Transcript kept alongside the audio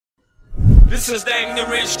This is the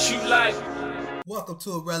ignorance you like. Welcome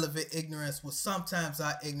to Irrelevant Ignorance, where sometimes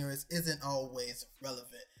our ignorance isn't always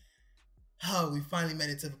relevant. Oh, we finally made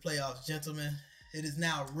it to the playoffs, gentlemen. It is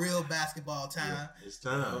now real basketball time. Yeah, it's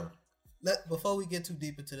time. Before we get too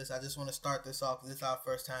deep into this, I just want to start this off because it's our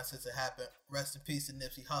first time since it happened. Rest in peace to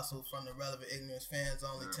Nipsey Hussle from the Relevant Ignorance Fans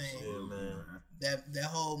Only team. Yeah, man. That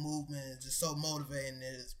whole movement is just so motivating.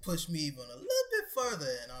 It has pushed me even a little bit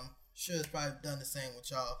further, and I'm sure it's probably done the same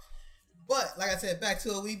with y'all. But like I said, back to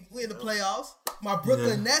it. We in the playoffs. My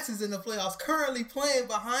Brooklyn Nets is in the playoffs, currently playing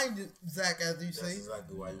behind you, Zach, as you see. That's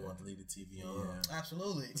exactly why you want to leave the TV on. Yeah.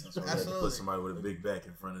 Absolutely. That's why you have to put somebody with a big back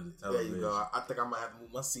in front of the television. There you go. I think I might have to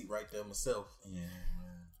move my seat right there myself. Yeah.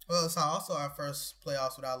 Well, it's also our first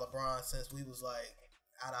playoffs without LeBron since we was like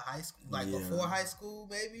out of high school, before high school,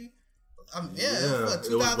 maybe. It was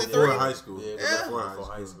 2003. Before high school. Yeah. Before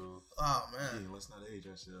high school. Oh man. Yeah, let's not age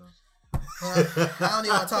ourselves. I don't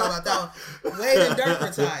even want to talk about that one. Wade and Dirk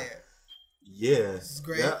retired. Yes. This is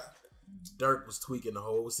great. Dirk was tweaking the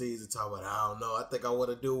whole season, talking about, I don't know, I think I want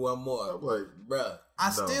to do one more. I'm like, bruh. I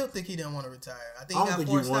still think he didn't want to retire. I don't think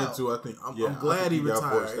he wanted out. to. I think I'm glad he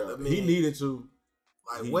retired. I mean, he needed to.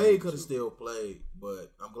 Like Wade could have still played,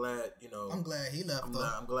 but I'm glad, I'm glad he left.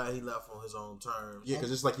 I'm glad he left on his own terms. Yeah,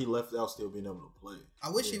 because it's like he left out still being able to play. I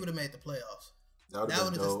wish he would have made the playoffs. That would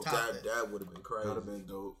have been dope. That would have been crazy. That would have been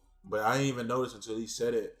dope. But I didn't even notice until he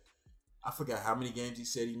said it. I forgot how many games he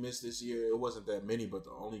said he missed this year. It wasn't that many, but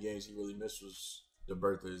the only games he really missed was the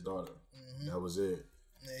birth of his daughter. Mm-hmm. That was it.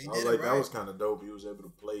 Yeah, I was like, that was kind of dope. He was able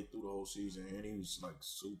to play through the whole season, and he was like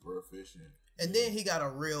super efficient. And then he got a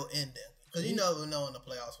real ending. Because you never know in the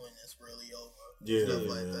playoffs when it's really over. Stuff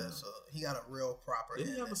like that. So he got a real proper ending.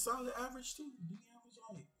 Didn't he have a solid average too? Didn't he average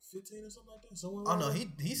like 15 or something like that? Oh no, he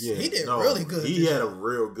did really good. He had a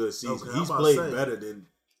real good season. Okay, he's played better than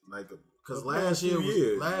because last year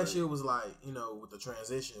was like, with the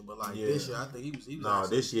transition, but this year I think he was. No,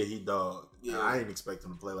 this year he dogged. Yeah, I ain't expect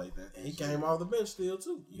him to play like that. And he came off the bench still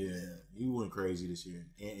too. Yeah, he went crazy this year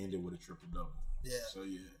and ended with a triple double. Yeah. So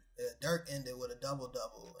yeah. Dirk ended with a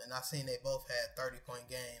double-double, and I seen they both had 30-point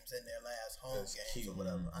games in their last home games or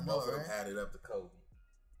whatever. I know, both of them added up to Kobe.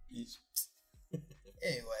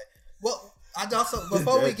 Anyway, well, I also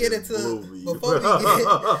before we get into I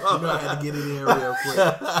had to get it in real quick.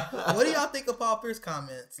 What do y'all think of Paul Pierce's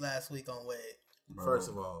comments last week on Wade? First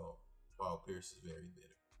of all, Paul Pierce is very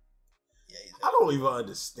bitter. Yeah, I don't even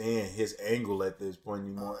understand his angle at this point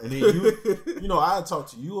anymore. And then I had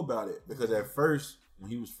talked to you about it because at first, when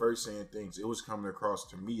he was first saying things, it was coming across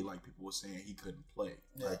to me like people were saying he couldn't play.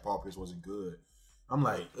 Yeah. Like Paul Pierce wasn't good. I'm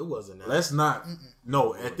like, it wasn't that. Let's not.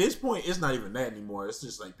 No, at this point, it's not even that anymore. It's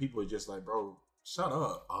just like people are just like, bro, shut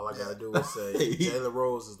up. All I gotta do is say Jalen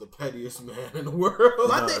Rose is the pettiest man in the world.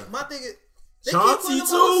 My thing is, Chauncey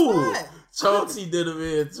too. Chauncey did him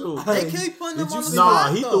in too. They keep putting him on the spot.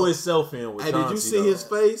 Nah, he threw himself in with Chauncey. Did you see his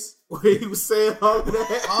face where he was saying all of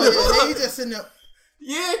that? Oh yeah, he just sitting there.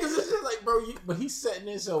 Yeah, because it's just like, bro, but he's setting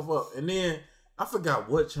himself up. And then I forgot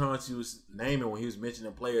what Chauncey was naming when he was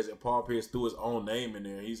mentioning players, and Paul Pierce threw his own name in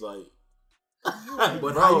there. He's like,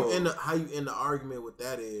 but how you end the argument with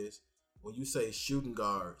that is when you say shooting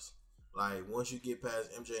guards, like once you get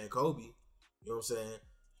past MJ and Kobe, you know what I'm saying?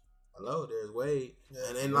 Hello, there's Wade,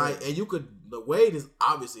 and you could. The Wade is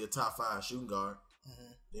obviously a top 5 shooting guard.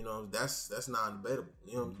 Mm-hmm. That's non-debatable.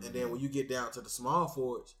 And then when you get down to the small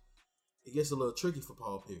forwards, it gets a little tricky for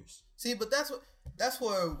Paul Pierce. See, but that's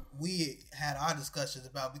where we had our discussions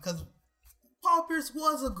about because Paul Pierce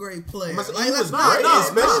was a great player. He was great,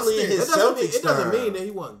 especially in his Celtics. It doesn't mean that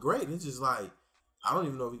he wasn't great. It's just like I don't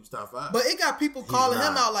even know if he was top 5. But it got people calling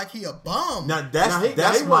him out like he a bum. Now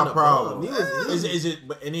that's my problem. Is it?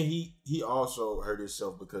 But and then he also hurt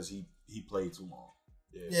himself because he played too long.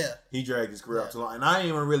 Yeah. He dragged his career out too long. And I didn't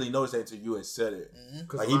even really notice that until you had said it.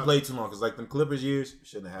 Mm-hmm. Like, he played too long. Because, like, them Clippers years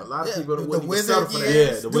shouldn't have happened. A lot of people the Wizard years.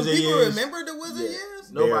 Yeah, the Wizard years. Do people remember the Wizard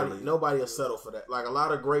years? Nobody will settle for that. Like, a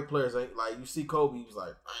lot of great players ain't. Like, you see Kobe, he was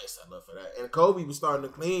like, I ain't settling for that. And Kobe was starting to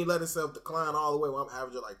clean, let himself decline all the way. When I'm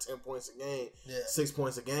averaging, like, 10 points a game, 6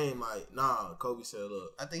 points a game. Like, nah, Kobe said,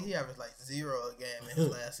 look. I think he averaged, like, 0 a game in his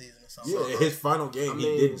last season or something. Yeah, his final game,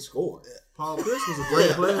 he didn't score. Yeah. Paul Pierce was a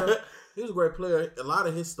great player. He was a great player. A lot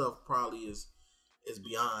of his stuff probably is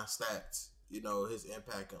beyond stats. His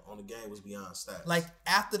impact on the game was beyond stats. Like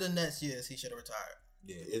after the Nets years, he should have retired.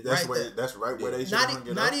 Yeah, that's right where they should have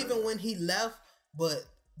Not even when he left, but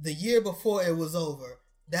the year before it was over,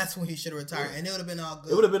 That's when he should have retired, and it would have been all good.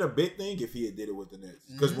 It would have been a big thing if he had did it with the Nets.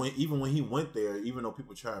 Because when he went there, even though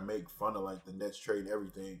people try to make fun of like the Nets trade and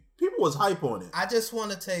everything, people was hype on it. I just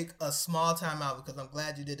want to take a small time out because I'm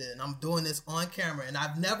glad you did it, and I'm doing this on camera, and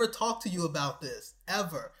I've never talked to you about this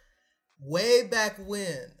ever. Way back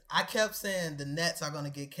when, I kept saying the Nets are going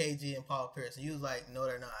to get KG and Paul Pierce, and you was like, "No,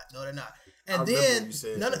 they're not. No, they're not." And then, you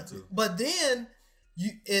said that too. But then.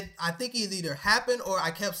 I think it either happened or I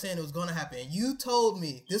kept saying it was going to happen. You told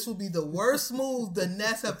me this would be the worst move the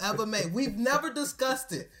Nets have ever made. We've never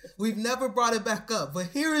discussed it. We've never brought it back up. But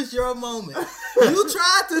here is your moment. You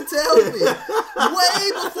tried to tell me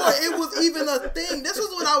way before it was even a thing. This was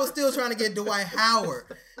when I was still trying to get Dwight Howard.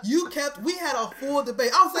 We had a full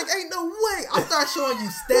debate. I was like, ain't no way. I started showing you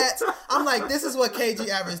stats. I'm like, this is what KG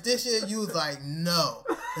averaged this year. You was like, no,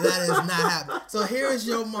 that is not happening. So here is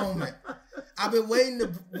your moment. I've been waiting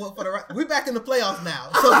we're back in the playoffs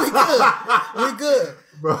now, so we good,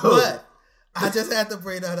 bro. But I just had to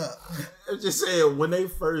bring that up. I'm just saying when they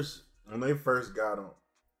first got him,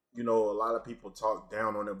 you know, a lot of people talked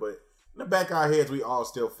down on it, but in the back of our heads, we all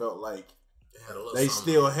still felt like they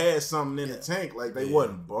still had something in the tank. Like they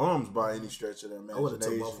wasn't bums by any stretch of their imagination. I would have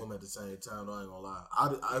took both of them at the same time. Though, I ain't gonna lie.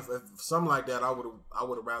 If something like that, I would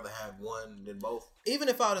have rather had one than both. Even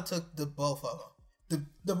if I would have took the both of them.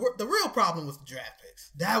 The real problem was the draft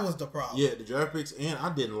picks. That was the problem. Yeah, the draft picks, and I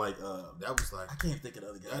didn't like. That was like I can't think of the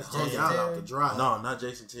other guys. That's Jason Terry out the dry. No, not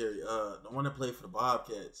Jason Terry. The one that played for the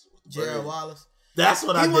Bobcats. Jared Wallace. That's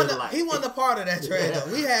what I didn't like. He wasn't a part of that trade though.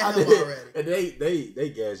 We had him already. And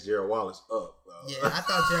they gassed Jared Wallace up. Yeah, I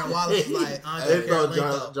thought Jared Wallace was like Andre. They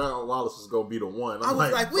thought John Wallace was gonna be the one. I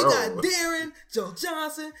was like, we got Darren, Joe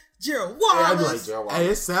Johnson, Jared Wallace. Yeah, like Jared Wallace. Hey,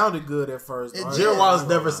 it sounded good at first. Jared Wallace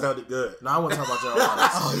never sounded good. No, I wasn't talking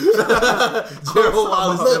about Jared Wallace. Jared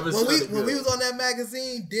Wallace never sounded good. When we was on that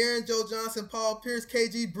magazine, Darren, Joe Johnson, Paul Pierce,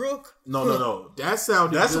 KG Brook. No. That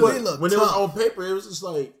sounded That's good. what when it was on paper, it was just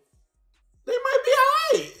like they might be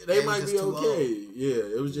alright. They might be okay. Old.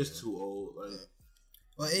 Yeah, it was just too old. Like,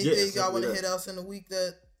 well, anything y'all want to hit else in the week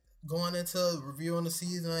that going into reviewing the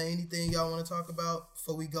season or anything y'all want to talk about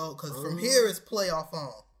before we go? Because from here it's playoff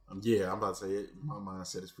on. Yeah, I'm about to say it. My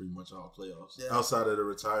mindset is pretty much all playoffs. Yeah. Outside of the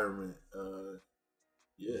retirement,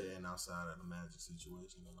 and outside of the Magic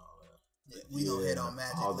situation and all that. Yeah, we gonna hit on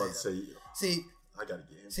Magic. I was about to say, I gotta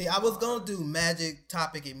get him. See, I was gonna do Magic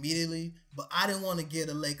topic immediately, but I didn't want to give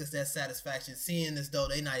the Lakers that satisfaction, seeing as though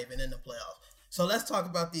they not even in the playoffs. So let's talk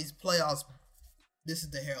about these playoffs. This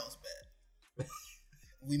is the Herald's bet.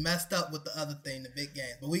 We messed up with the other thing, the big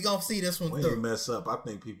games, but we gonna see this one we through. Didn't mess up. I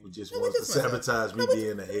think people just want to sabotage me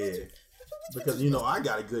being ahead because I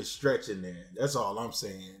got a good stretch in there. That's all I'm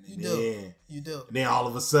saying. You do. And then all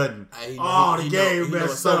of a sudden, the game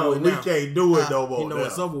messed up. We can't do it no more. You know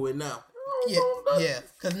it's over with now. Yeah.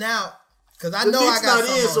 Because I know I got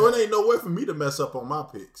not in, so it ain't nowhere for me to mess up on my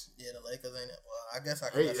picks. Yeah, the Lakers ain't. Well, I guess I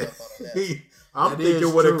can mess up on that. I'm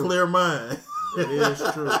thinking with a clear mind. It is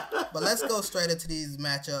true. But let's go straight into these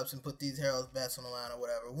matchups and put these Herald's bets on the line or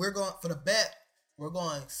whatever. We're going for the bet. We're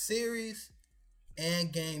going series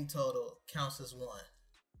and game total counts as one.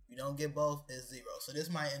 You don't get both, it's 0. So this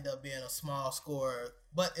might end up being a small score,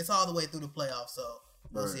 but it's all the way through the playoffs, so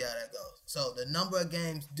we'll see how that goes. So the number of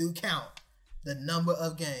games do count. The number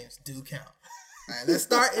of games do count. All right, let's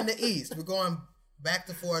start in the East. We're going back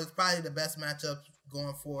to forth. It's probably the best matchup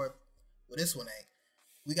going forward. Well, this one ain't.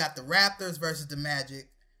 We got the Raptors versus the Magic.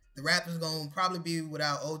 The Raptors going to probably be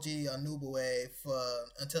without OG Anunoby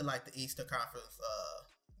until like the Eastern Conference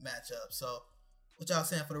matchup. So, what y'all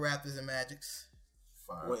saying for the Raptors and Magics?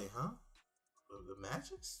 5. Wait, huh? The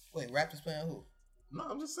Magics? Wait, Raptors playing who? No,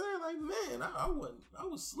 I'm just saying, like, man, I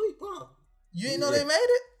was asleep, huh? You didn't know they made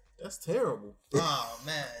it? That's terrible. Oh,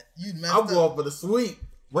 man. You messed I'm up. going for the sweep.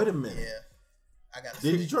 Wait a minute. Yeah. I got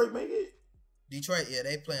Did Detroit make it? Detroit, yeah,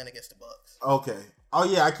 they playing against the Bucks. Okay. Oh,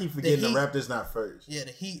 yeah, I keep forgetting the Raptors not first. Yeah,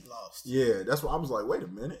 the Heat lost. Yeah, that's why I was like, wait a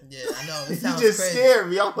minute. Yeah, I know. It you sounds just crazy. scared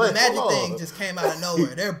me. I'm like, the Magic thing just came out of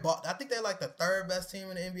nowhere. I think they're like the 3rd best team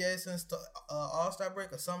in the NBA since the All-Star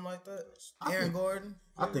break or something like that. Aaron Gordon.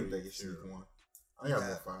 I think they can sneak one. I got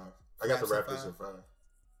more 5. I got the Raptors in 5.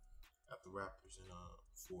 Got the Raptors in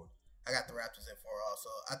 4. I got the Raptors in 4 also.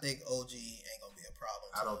 I think OG ain't going to be a problem.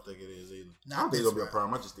 I don't think it is either. I don't think it's going to be a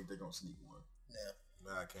problem. I just think they're going to sneak one.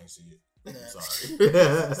 Yeah. Nah, I can't see it. Yeah.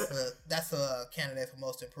 I'm sorry. That's a candidate for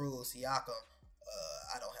most improved, Siakam.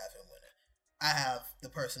 I don't have him winning. I have the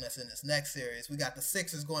person that's in this next series. We got the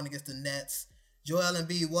Sixers going against the Nets. Joel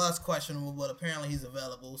Embiid was questionable, but apparently he's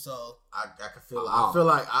available. So I can feel. I feel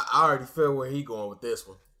like I already feel where he going with this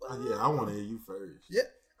one. Yeah, I want to hear you first. Yeah,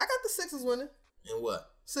 I got the Sixers winning. In what?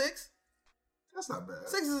 6. That's not bad.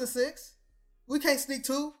 Sixers and 6. We can't sneak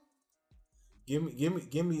 2. Give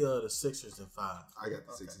me the Sixers and 5. I got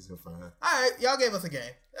the Sixers and 5. All right, y'all gave us a game.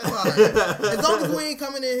 That's all I got. As long as we ain't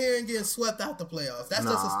coming in here and getting swept out the playoffs. That's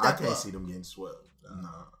just a step up. I can't see them getting swept. Nah.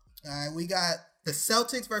 All right, we got the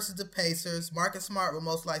Celtics versus the Pacers. Marcus Smart will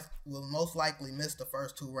most likely miss the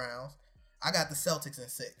first 2 rounds. I got the Celtics in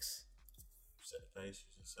 6. Said the Pacers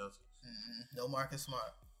and Celtics. No Marcus Smart.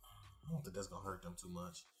 I don't think that's gonna hurt them too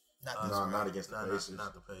much. Not against the Pacers.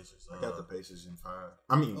 Not the Pacers. I got the Pacers in 5.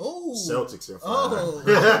 I mean, Celtics in 5. Oh,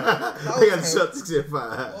 I got the Celtics in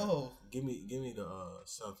 5. Oh, give me the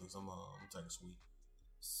Celtics. I'm taking sweep.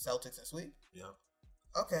 Celtics and sweep. Yeah.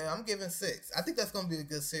 Okay, I'm giving 6. I think that's gonna be a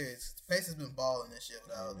good series. The Pacers been balling this shit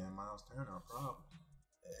without. Man, Miles Turner, problem.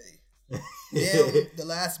 Hey. Then the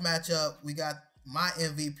last matchup, we got my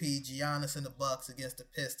MVP Giannis and the Bucks against the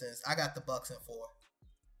Pistons. I got the Bucks in 4.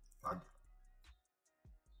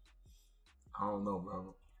 I don't know,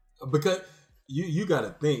 bro. Because you got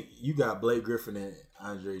to think, you got Blake Griffin and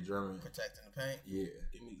Andre Drummond Protecting the paint. Yeah.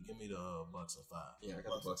 Give me the Bucks in 5. Yeah, I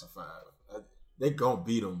got the Bucks in 5. They gonna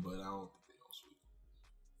beat them, but I don't think they gonna sweep.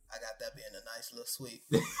 I got that being a nice little sweep.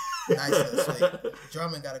 Nice little sweep.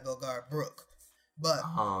 Drummond got to go guard Brook. But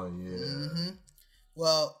oh yeah.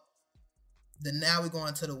 Well, now we're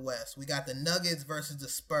going to the West. We got the Nuggets versus the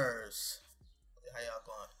Spurs. How y'all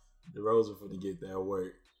going? The Rose are finna get that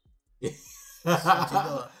work. What you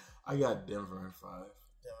doing? I got Denver in 5.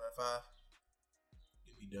 Denver in 5.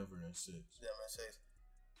 Give me Denver in 6. Denver in 6.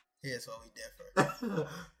 Here's what we differ.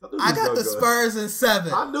 I got the Spurs in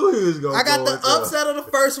 7. I knew he was going. I got the upset of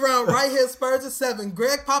the first round right here. Spurs in 7.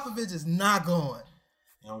 Greg Popovich is not going.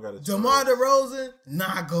 DeMar DeRozan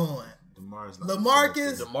not going. DeMar's not.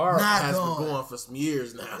 LaMarcus DeMar not has going. been going for some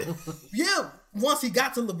years now. Yeah, once he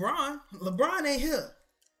got to LeBron, LeBron ain't here.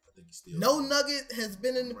 I think he's still No Nugget has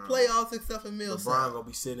been in the playoffs except for Millsap. LeBron gonna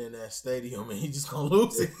be sitting in that stadium and he just gonna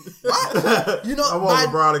lose it. What? You know, I want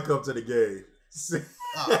LeBron to come to the game.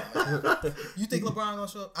 Oh, man. You think LeBron gonna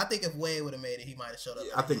show up? I think if Wade would have made it, he might have showed up.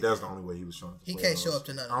 I think that's the only way he was showing up. He can't show up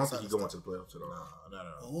to none of I don't this think he's other going stuff. to the playoffs at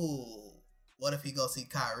all. No. Ooh, what if he go see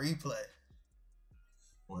Kyrie play?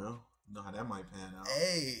 Well, you know how that might pan out.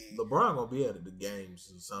 Hey, LeBron gonna be at the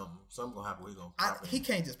games or something. Something gonna happen. He gonna pop he in.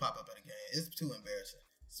 can't just pop up at a game. It's too embarrassing.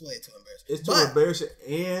 It's way too embarrassing. It's too embarrassing,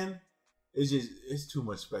 and it's too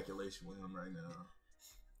much speculation with him right now.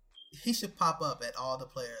 He should pop up at all the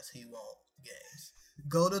players he want games.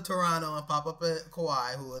 Go to Toronto and pop up at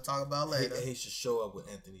Kawhi, who we'll talk about later. He should show up with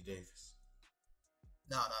Anthony Davis.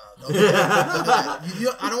 No. Don't do that.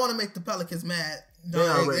 I don't want to make the Pelicans mad.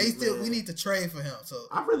 No, we need to trade for him. So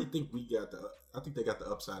I really think I think they got the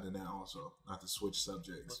upside in that also. Not to switch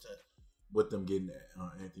subjects. What's that? With them getting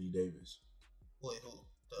Anthony Davis. Wait, who?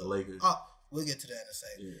 The Lakers. Oh, we'll get to that in a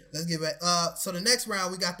second. Yeah. Let's get back. So the next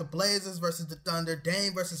round, we got the Blazers versus the Thunder.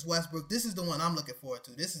 Dame versus Westbrook. This is the one I'm looking forward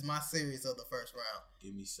to. This is my series of the first round.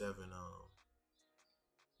 Give me 7.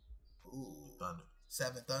 Thunder.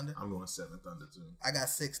 7 Thunder. I'm going 7 Thunder too. I got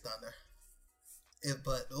 6 Thunder. If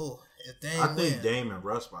Dame, I think Dame and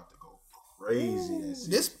Russ about to go crazy.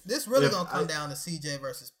 This really gonna come down to CJ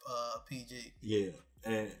versus PG. Yeah,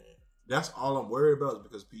 and that's all I'm worried about is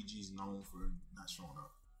because PG's known for not showing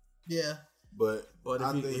up. Yeah, but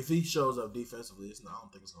if he shows up defensively, I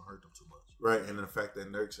don't think it's gonna hurt them too much. Right, and the fact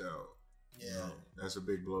that Nurk's out, yeah, that's a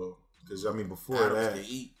big blow. Because I mean, before Adams that, can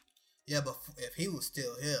eat. Yeah, but if he was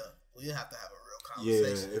still here, we'd have to have a real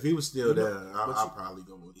conversation. Yeah, if he was still there, I'll probably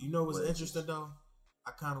go with. You know what's interesting though? I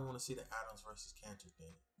kind of want to see the Adams versus Cantor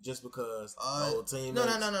thing, just because the whole team. No.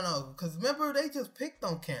 Because remember, they just picked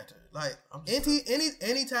on Cantor. Like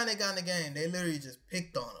anytime they got in the game, they literally just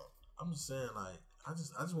picked on him. I'm just saying, like, I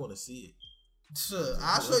just want to see it. Sure,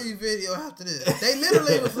 I'll show you video after this. They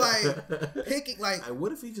literally was like picking, like,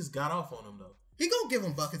 what if he just got off on him though? He gonna give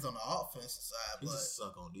him buckets on the offensive side, he but just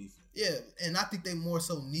suck on defense. Yeah, and I think they more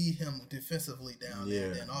so need him defensively down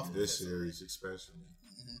there than offensively. This series especially.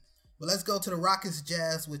 But let's go to the Rockets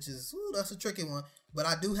Jazz, which is that's a tricky one. But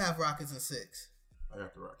I do have Rockets in 6. I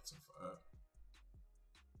got the Rockets in 5.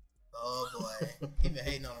 Oh boy, he been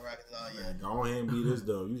hating on the Rockets all year. Man, go ahead and beat this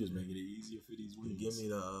though. You just making it easier for these wins. Give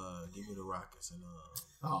me the Rockets and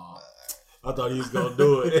I thought he was gonna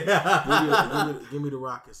do it. give me the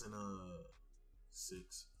Rockets and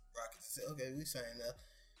 6. Rockets. Okay, we saying that.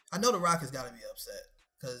 I know the Rockets got to be upset.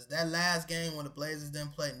 Because that last game when the Blazers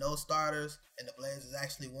didn't play no starters and the Blazers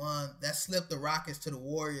actually won, that slipped the Rockets to the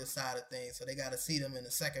Warriors side of things. So they got to see them in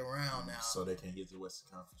the second round now. So they can't get to the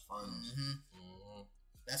Western Conference Finals.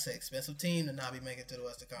 That's an expensive team to not be making it to the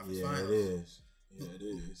Western Conference Finals. Yeah, it is. Yeah, it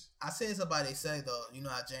is. I seen somebody say, though, you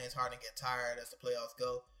know how James Harden get tired as the playoffs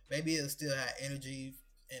go. maybe he'll still have energy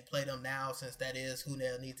and play them now since that is who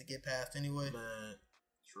they'll need to get past anyway. Man,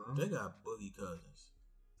 true. They got Boogie Cousins.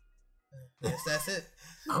 Yes, that's it.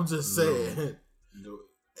 I'm just saying.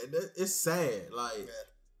 It's sad. Like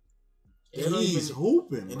he's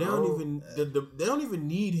hooping, and bro. they don't even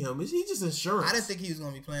need him. He just insurance. I didn't think he was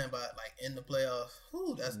gonna be playing by like in the playoffs.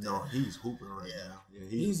 Ooh, that's no. He's hooping right now. Yeah,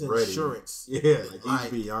 he's ready. Insurance. Yeah,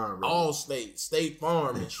 he's beyond ready. All State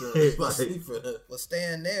Farm insurance. Well,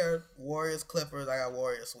 staying there, Warriors Clippers. I got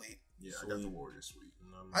Warriors sweep. Yeah, I got the Warriors sweep.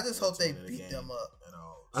 I just hope they beat them up.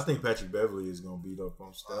 I think Patrick Beverly is gonna beat up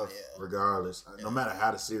on Steph, regardless. No matter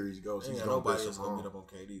how the series goes, he's gonna nobody else gonna beat up on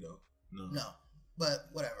KD though. No, but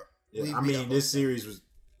whatever. Yeah, I mean, this series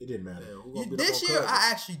it didn't matter. This year,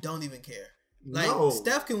 I actually don't even care. Like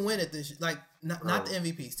Steph can win it this year. Like not the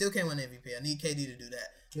MVP. Still can't win the MVP. I need KD to do that.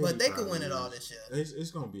 But they can win it all this year.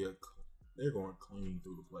 It's gonna be they're going clean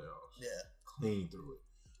through the playoffs. Yeah, clean through it.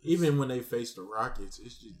 Even when they face the Rockets,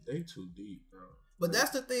 it's just they too deep, bro. But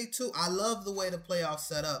that's the thing too. I love the way the playoffs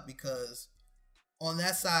set up because on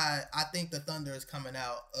that side, I think the Thunder is coming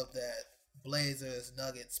out of that Blazers,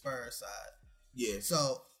 Nuggets, Spurs side. Yeah.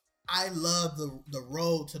 So I love the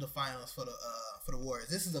road to the finals for the Warriors.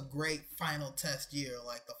 This is a great final test year,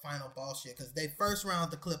 like the final boss year, because they first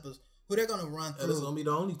round the Clippers, who they're gonna run through. It's gonna be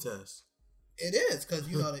the only test. It is because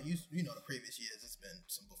you know the previous years it's been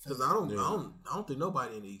some. Because I don't think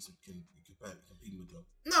nobody in the East can compete with them.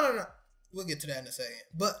 No. We'll get to that in a second.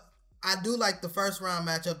 But I do like the first round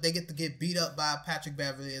matchup. They get to get beat up by Patrick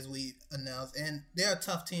Beverly, as we announced. And they're a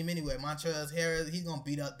tough team anyway. Montrezl Harrell, he's going to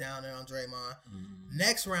beat up down there on Draymond. Mm-hmm.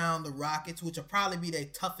 Next round, the Rockets, which will probably be their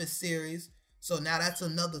toughest series. So now that's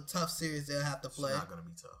another tough series they'll have to play. It's not going to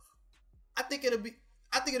be tough. I think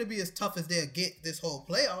it'll be as tough as they'll get this whole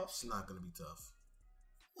playoffs. It's not going to be tough.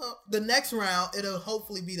 Well, the next round, it'll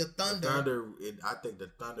hopefully be the Thunder. I think the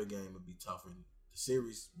Thunder game would be tougher. The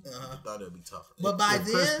series, the Thunder will be tougher. But by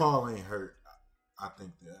then, Chris Paul ain't hurt. I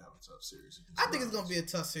think they'll have a tough series. I think it's gonna be a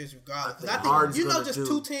tough series regardless. I think just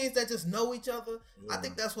two teams that just know each other. Yeah. I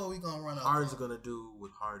think that's what we're gonna run up. Harden's gonna do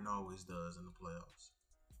what Harden always does in the playoffs.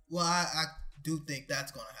 Well, I do think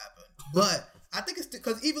that's gonna happen, but I think it's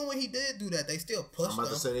because even when he did do that, they still pushed him. I'm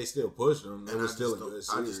about to say they still pushed him. It was still a good series.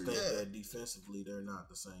 I just think that defensively they're not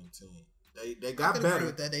the same team. They got better.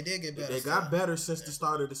 With that. They did get better. They got better since the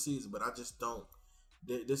start of the season, but I just don't.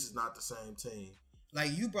 This is not the same team.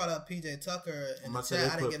 Like you brought up PJ Tucker in the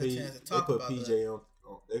chat. I didn't get a chance to talk about PJ that.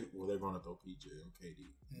 They're going to throw PJ on KD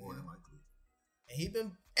more than likely. And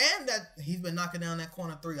he's been knocking down that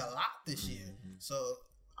corner three a lot this year. So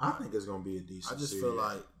I think it's going to be a decent. I just feel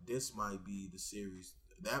like this might be the series.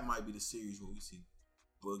 That might be the series where we see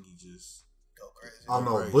Boogie just go crazy. I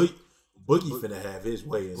don't know. Boogie finna have his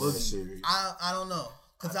way in this series. I don't know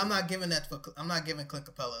because I'm not giving Clint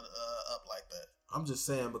Capella up like that. I'm just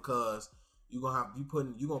saying because you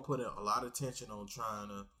gonna put in a lot of tension on trying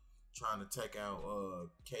to take out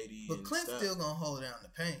KD. But Clint's still gonna hold down the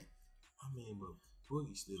paint. I mean, but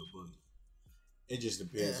Boogie's still Boogie. It just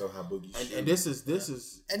depends on how Boogie shoots. And this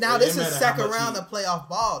is and now this is second round of playoff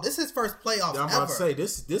ball. This is his first playoff. I'm about to say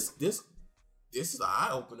this is an eye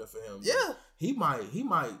opener for him. Yeah, he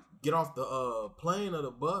might get off the plane or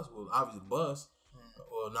the bus. Well, obviously bus.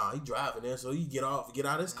 Well, nah, he driving there, so he get out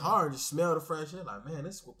of his car and just smell the fresh air. Like, man,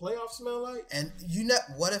 this is what playoffs smell like. And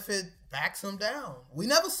what if it backs him down? We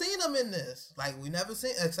never seen him in this. Like, we never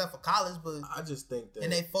seen except for college. But I just think that,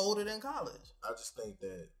 and they folded in college. I just think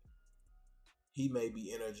that he may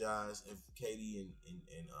be energized if KD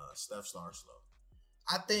and Steph start slow.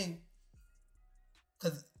 I think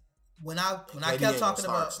because when I kept talking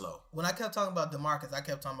about DeMarcus, I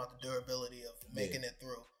kept talking about the durability of making it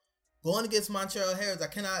through. Going against Montrezl Harrell, I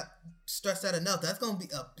cannot stress that enough. That's going to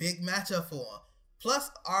be a big matchup for him. Plus,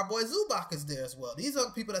 our boy Zubac is there as well. These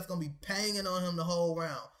are people that's going to be banging on him the whole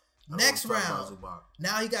round. Next round,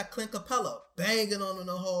 now he got Clint Capella banging on him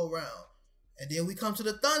the whole round. And then we come to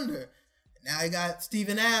the Thunder. Now he got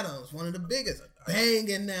Steven Adams, one of the biggest,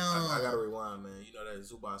 banging down. I got to rewind, man. You know that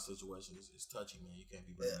Zubac situation is touchy, man. You can't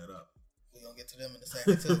be bringing that up. We're going to get to them in a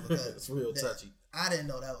second, too. Because it's real touchy. I didn't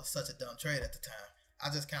know that was such a dumb trade at the time. I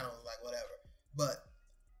just kind of was like, whatever. But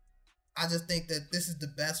I just think that this is the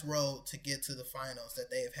best road to get to the finals that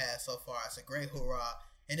they've had so far. It's a great hurrah.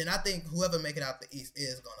 And then I think whoever make it out the East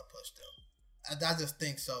is going to push them. I just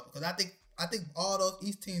think so. Because I think all those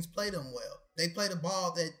East teams play them well. They play the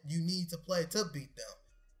ball that you need to play to beat them.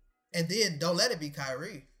 And then don't let it be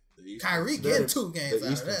Kyrie. Kyrie getting 2 games out of that.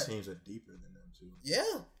 The Eastern teams are deeper than them, too.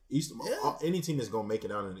 Yeah. Any team that's gonna make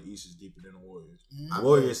it out in the East is deeper than the Warriors. The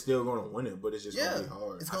Warriors still gonna win it, but it's just gonna be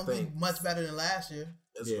hard. It's gonna be much better than last year.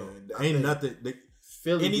 Ain't nothing.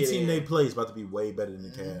 Philly any team they play is about to be way better than the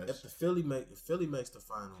Cavs. If Philly makes the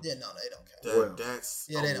finals, yeah, no, they don't count.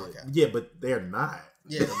 They don't count. Yeah, but they're not.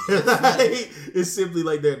 Yeah, it's simply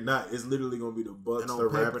like they're not. It's literally gonna be the Bucks, and on the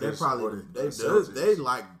paper, Raptors, they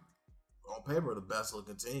like on paper the best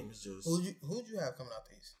looking team. It's just who'd you have coming out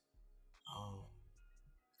the East?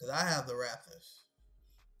 Because I have the Raptors,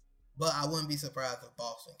 but I wouldn't be surprised if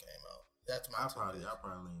Boston came out. That's my. I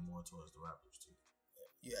probably lean more towards the Raptors too.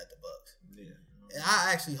 You had the Bucks. Yeah. And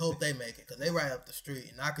I actually hope they make it because they right up the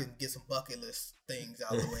street, and I could get some bucket list things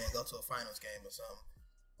out of the way and go to a finals game or something.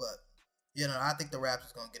 But I think the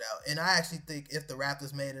Raptors gonna get out, and I actually think if the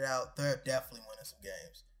Raptors made it out, they're definitely winning some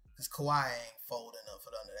games because Kawhi ain't folding up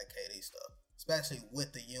for under that KD stuff, especially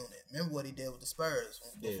with the unit. Remember what he did with the Spurs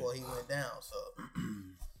before he went down. So,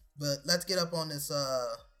 but let's get up on this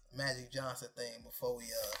Magic Johnson thing before we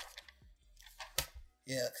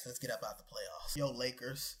cause let's get up out the playoffs. Yo,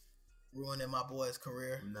 Lakers ruining my boy's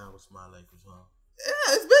career. Now it's my Lakers, huh?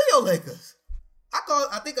 Yeah, it's been Yo Lakers.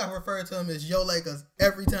 I think I referred to him as Yo Lakers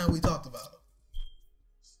every time we talked about him.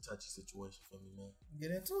 It's a touchy situation for me, man.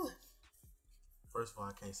 Get into it. First of all,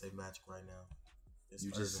 I can't say Magic right now.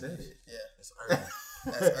 You just said it. Yeah. It's Irvin.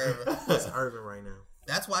 That's Irvin. It's Irvin right now.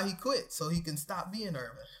 That's why he quit, so he can stop being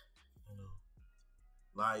Irvin.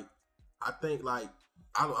 Like, I think, like,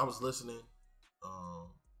 I was listening.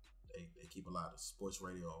 They keep a lot of sports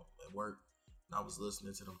radio at work, and I was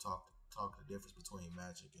listening to them talk the difference between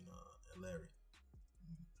Magic and Larry,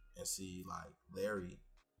 and see, like, Larry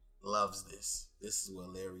loves this. This is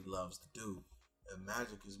what Larry loves to do, and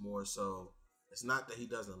Magic is more so. It's not that he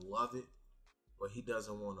doesn't love it, but he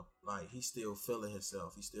doesn't want to. Like, he's still feeling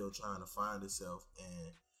himself. He's still trying to find himself,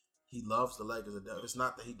 and he loves the Lakers. It's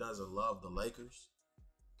not that he doesn't love the Lakers.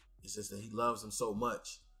 It's just that he loves them so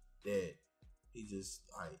much that he just,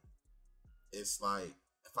 like, it's like,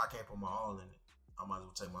 if I can't put my all in it, I might as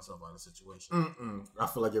well take myself out of the situation. I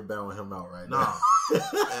feel like you're bowing him out right now.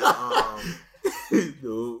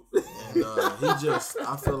 Dude. And he just,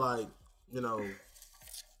 I feel like,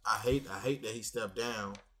 I hate that he stepped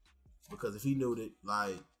down, because if he knew that,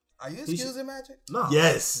 like, are you excusing Magic? No.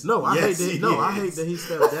 Yes. No, I hate that he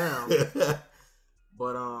stepped down.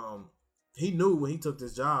 But he knew when he took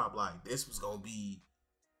this job, like, this was gonna be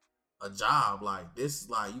a job. Like, this,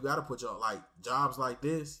 like, you gotta put your, like, jobs like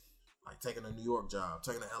this, like taking a New York job,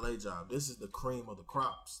 taking an LA job. This is the cream of the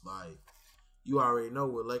crops. Like, you already know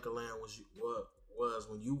what Lakerland was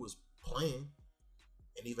when you was playing,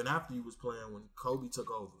 and even after you was playing when Kobe took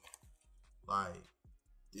over. Like,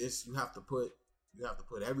 this, you have to put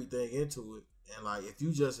everything into it. And, like, if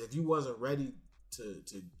you wasn't ready to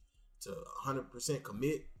 100%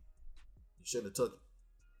 commit, you should have took it.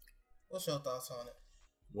 What's your thoughts on it?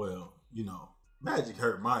 Well, Magic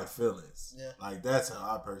hurt my feelings. Yeah. Like, that's how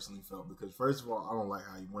I personally felt, because first of all, I don't like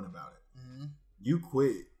how he went about it. Mm-hmm. You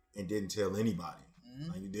quit and didn't tell anybody.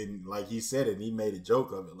 Mm-hmm. Like, you didn't, like, he said it and he made a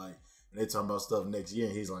joke of it. Like, and they talking about stuff next year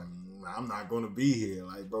and he's like, I'm not going to be here.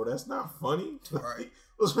 Like, bro, that's not funny. Right.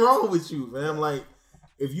 What's wrong with you, man? Like,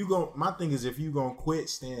 my thing is, if you going to quit,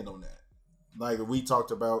 stand on that. Like, we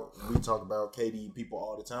talk about KD people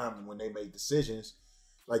all the time when they make decisions.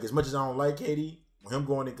 Like, as much as I don't like KD, when him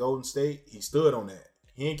going to Golden State, he stood on that.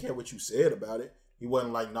 He didn't care what you said about it. He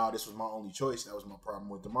wasn't like, nah, this was my only choice. That was my problem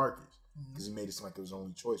with DeMarcus. Because he made it seem like it was the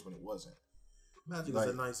only choice when it wasn't. Magic is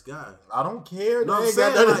a nice guy. I don't care. No, I'm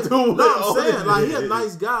saying, like, he's a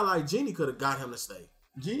nice guy. Like, Jeannie could have got him to stay.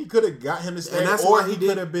 Jeannie could have got him to stay, or he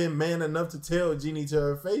could have been man enough to tell Jeannie to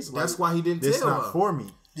her face. Like, that's why he didn't tell her. This not for me.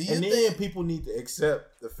 And then people need to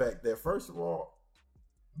accept the fact that, first of all,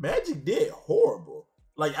 Magic did horrible.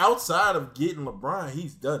 Like, outside of getting LeBron,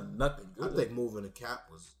 he's done nothing good. I think moving the cap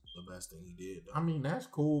was the best thing he did, though. I mean, that's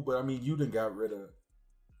cool, but I mean, you done got rid of,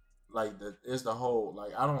 like, it's the whole,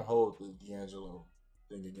 like, I don't hold the D'Angelo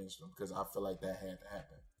thing against him because I feel like that had to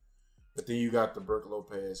happen. But then you got the Brook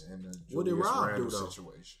Lopez and the Julius Randle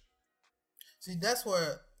situation. See, that's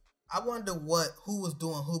where I wonder who was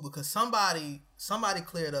doing who, because somebody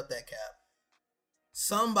cleared up that cap.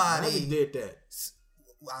 Somebody did that.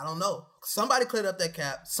 I don't know. Somebody cleared up that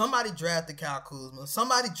cap. Somebody drafted Kyle Kuzma.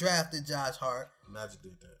 Somebody drafted Josh Hart. Magic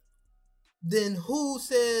did that. Then who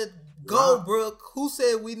said go Brook? Who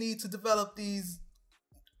said we need to develop these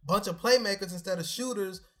bunch of playmakers instead of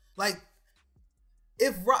shooters? Like,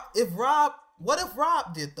 if Rob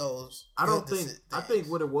did those? I think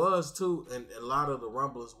what it was too, and a lot of the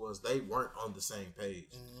rumblings was they weren't on the same page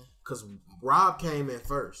because Rob came in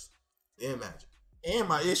first, then Magic. And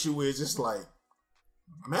my issue is just like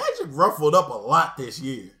Magic ruffled up a lot this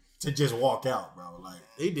year to just walk out, bro. Like,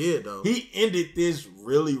 he did though. He ended this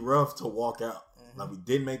really rough to walk out. Like, we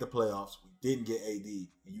didn't make the playoffs. We didn't get AD,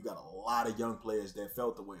 and you got a lot of young players that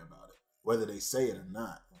felt the way about it, whether they say it or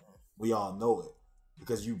not. We all know it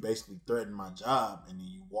because you basically threatened my job and then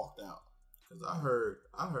you walked out. Because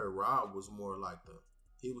I heard Rob was more like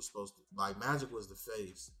he was supposed to, like, Magic was the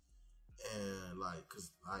face, and like,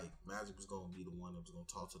 cause like Magic was gonna be the one that was gonna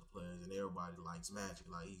talk to the players, and everybody likes Magic,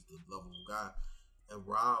 like he's the lovable guy, and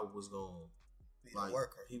Rob was gonna be the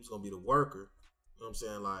worker. He was gonna be the worker. You know what I'm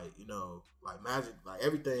saying? Like, you know, like Magic, like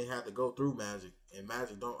everything had to go through Magic, and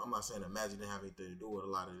Magic I'm not saying that Magic didn't have anything to do with a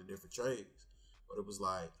lot of the different trades, but it was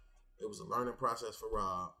like, it was a learning process for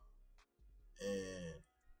Rob, and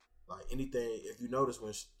like anything, if you notice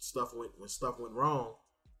when stuff went wrong,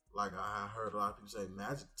 like I heard a lot of people say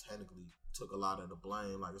Magic technically took a lot of the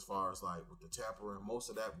blame, like as far as like with the tampering, most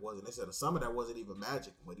of that wasn't. They said some of that wasn't even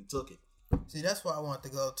Magic, but he took it. See, that's why I wanted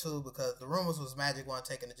to go too, because the rumors was Magic wasn't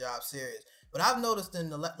taking the job serious. But I've noticed in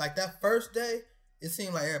the like that first day, it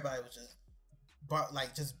seemed like everybody was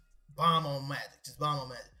just bomb on Magic.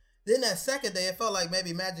 Then that second day, it felt like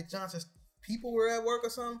maybe Magic Johnson's people were at work or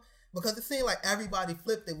something, because it seemed like everybody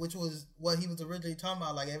flipped it, which was what he was originally talking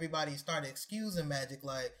about. Like everybody started excusing Magic,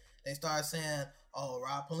 like they started saying, "Oh,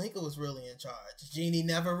 Rob Pelinka was really in charge. Jeannie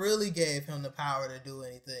never really gave him the power to do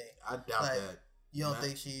anything." I doubt that. You don't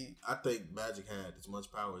think she? I think Magic had as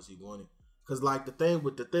much power as he wanted. Cause like the thing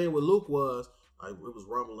with Luke was, like, it was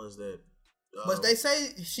rumblings that. But they say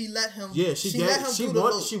she let him. Yeah, she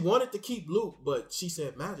wanted to keep Luke, but she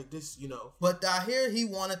said, "Magic, this, you know." But I hear he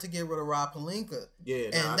wanted to get rid of Rob Pelinka. Yeah,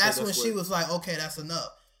 and that's when she was like, "Okay, that's enough."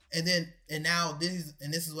 And now this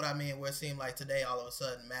is what I mean. Where it seemed like today, all of a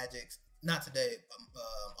sudden, Magic's not today.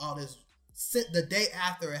 All this the day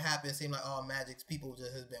after it happened, it seemed like all Magic's people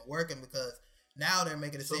just has been working, because now they're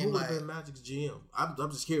making it seem like. So who would have been Magic's GM?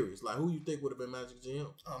 I'm just curious. Like, who you think would have been Magic's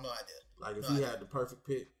GM? I have no idea. Like, if he had the perfect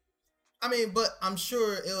pick. I mean, but I'm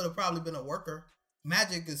sure it would have probably been a worker.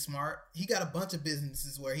 Magic is smart. He got a bunch of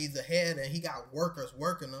businesses where he's the head and he got workers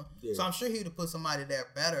working them. Yeah. So I'm sure he would have put somebody there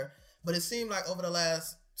better. But it seemed like over the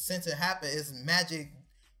last, since it happened, it's Magic.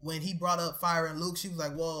 When he brought up firing Luke, she was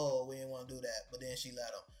like, "Whoa, we didn't want to do that." But then she let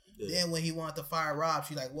him. Yeah. Then when he wanted to fire Rob,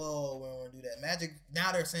 she's like, "Whoa, we don't want to do that." Magic,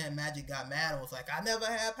 now they're saying Magic got mad and was like, "I never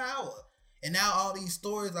had power." And now all these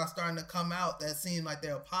stories are starting to come out that seem like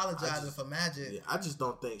they're apologizing for Magic. Yeah, I just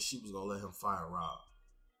don't think she was gonna let him fire Rob.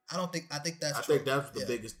 I think that's true. I think that's the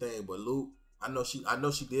biggest thing. But Luke, I know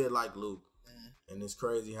she did like Luke, and it's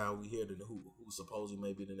crazy how we hear that who supposedly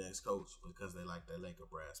may be the next coach because they like that Laker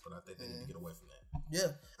brass. But I think they need to get away from that.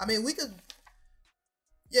 Yeah, I mean we could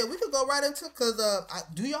go right into, because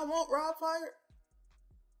do y'all want Rob fired?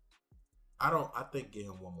 I think get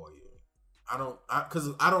him one more year. Because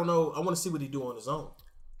I don't know. I want to see what he do on his own.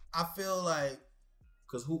 I feel like,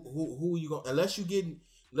 because who you going, unless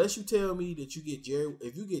you tell me that you get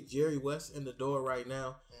if you get Jerry West in the door right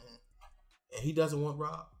now, and he doesn't want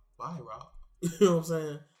Rob, bye Rob. You know what I'm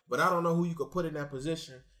saying? But I don't know who you could put in that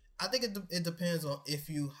position. I think it depends on if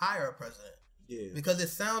you hire a president. Yeah. Because it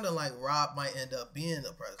sounded like Rob might end up being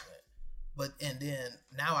the president. And then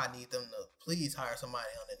now I need them to please hire somebody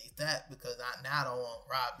underneath that, because I don't want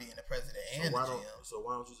Rob being the president and the GM. So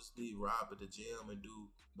why don't you just leave Rob at the GM and do?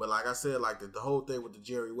 But like I said, like the whole thing with the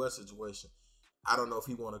Jerry West situation, I don't know if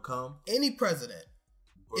he want to come. Any president,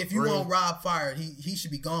 if you want Rob fired, he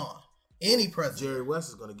should be gone. Any president. Jerry West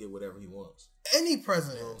is going to get whatever he wants. Any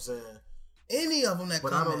president. You know what I'm saying? Any of them that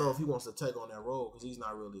But I don't know if he wants to take on that role, because he's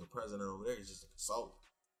not really a president over there. He's just a consultant.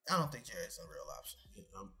 I don't think Jerry's a real option. Yeah,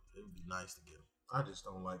 it would be nice to get him. I just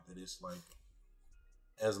don't like that it's like,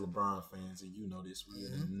 as LeBron fans, and you know this, we're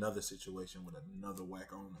in another situation with another whack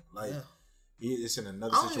owner. Like, it's in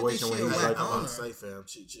another situation where he's like, I'm say, fam,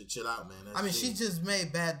 chill out, man. She just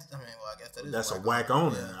made bad. I mean, well, I guess that's a whack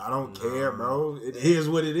owner. Yeah. I don't care, bro. It is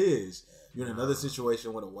what it is. You're in another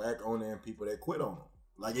situation with a whack owner and people that quit on him.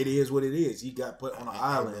 Like, it is what it is. He got put on an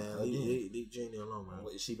island. Man. Leave Jeannie alone,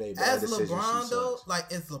 man. She made bad as decisions. LeBron, though,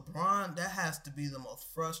 like, as LeBron, that has to be the most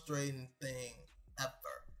frustrating thing ever.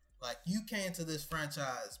 Like, you came to this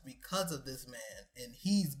franchise because of this man, and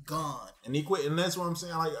he's gone. And he quit, and that's what I'm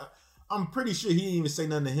saying. Like, I'm pretty sure he didn't even say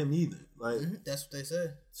nothing to him either. Like, that's what they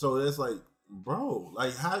said. So that's like, bro,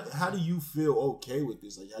 like, how do you feel okay with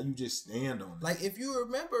this? Like, how you just stand on it? Like, if you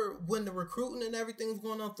remember when the recruiting and everything was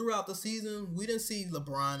going on throughout the season, we didn't see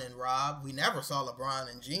LeBron and Rob. We never saw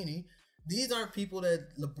LeBron and Jeannie. These aren't people that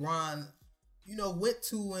LeBron, went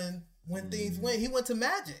to when things went. He went to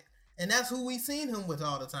Magic. And that's who we seen him with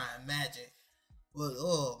all the time, Magic. But,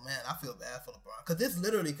 oh, man, I feel bad for LeBron. Because this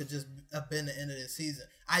literally could just have been the end of the season.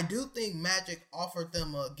 I do think Magic offered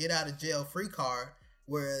them a get-out-of-jail-free card,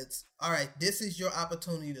 where it's, all right, this is your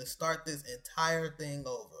opportunity to start this entire thing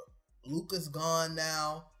over. Luka's gone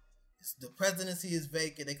now. The presidency is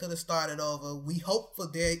vacant. They could have started over. We hope for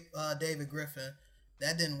David Griffin.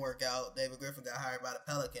 That didn't work out. David Griffin got hired by the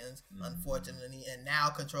Pelicans, unfortunately, and now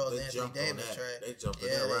controls the Anthony Davis trade. They jumped in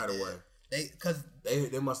there right away.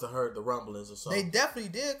 They must have heard the rumblings or something. They definitely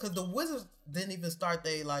did, because the Wizards didn't even start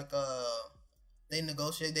they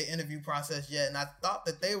negotiate their interview process yet, and I thought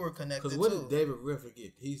that they were connected. Because what did David Griffin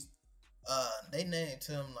get? They named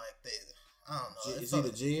him I don't know. Is he the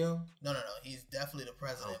GM? No. He's definitely the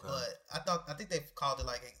president. Okay. But I think they called it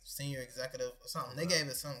like a senior executive or something. Okay. They gave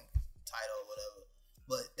it some title or whatever.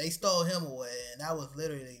 But they stole him away, and that was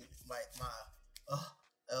literally like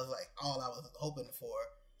that was like all I was hoping for.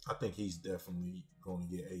 I think he's definitely going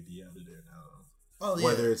to get AD out of there now. Oh yeah.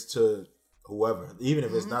 Whether it's to whoever, even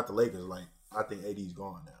if it's not the Lakers, like I think AD's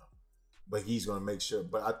gone now. But he's going to make sure.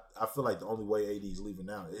 But I feel like the only way AD's leaving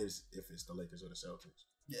now is if it's the Lakers or the Celtics.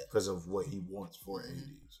 Yeah. Because of what he wants for AD.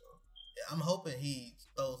 So. Yeah, I'm hoping he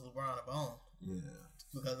throws LeBron a bone. Yeah.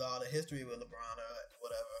 Because of all the history with LeBron or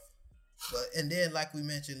whatever. And then, like we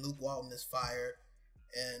mentioned, Luke Walton is fired.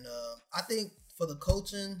 And I think for the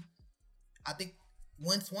coaching, I think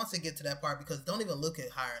once they get to that part, because don't even look at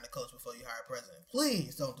hiring a coach before you hire a president.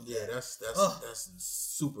 Please don't do that. Yeah, that's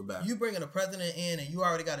super bad. You bringing a president in and you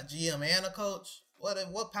already got a GM and a coach.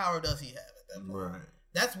 What power does he have at that point? Right.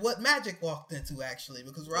 That's what Magic walked into, actually,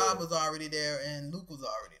 because Rob was already there and Luke was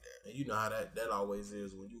already there. And you know how that always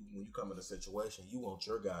is when you come in a situation, you want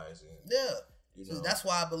your guys in. Yeah. So that's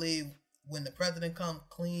why I believe when the president comes,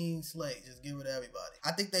 clean slate, just give it to everybody.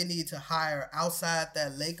 I think they need to hire outside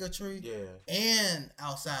that Laker tree and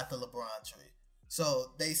outside the LeBron tree.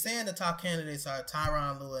 So they saying the top candidates are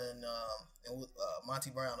Tyronn Lue and Monty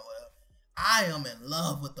Brown or whatever. I am in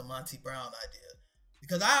love with the Monty Brown idea.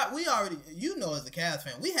 Because we already, as a Cavs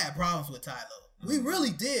fan, we had problems with Ty Lue. We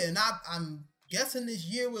really did. And I'm guessing this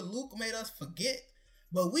year with Luke made us forget.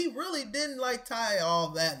 But we really didn't like Ty all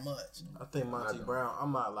that much. I think Monty Brown,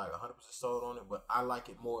 I'm not like 100% sold on it, but I like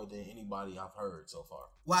it more than anybody I've heard so far.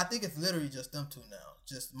 Well, I think it's literally just them two now.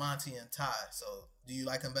 Just Monty and Ty. So, do you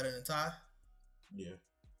like him better than Ty? Yeah.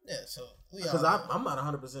 Yeah, so we because I'm not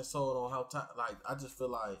 100% sold on how Ty, I just feel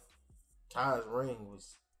like Ty's ring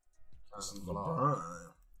was kind of flawed.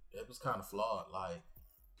 It was kind of flawed.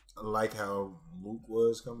 I like how Luke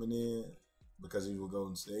was coming in because he was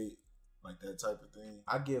Golden State. Like that type of thing.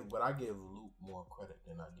 I give Luke more credit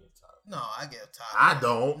than I give Ty. No, I give Ty. I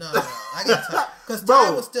don't. No, I give Ty. Because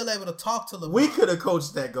Ty was still able to talk to LeBron. We could have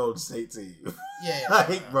coached that Golden State team.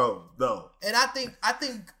 Yeah. Bro, no. And I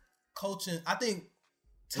think coaching,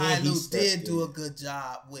 Ty Lue did do a good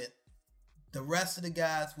job with the rest of the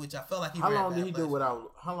guys, which I felt like he How long did he do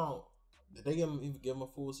without, did they even give him a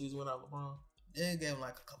full season without LeBron? They didn't give him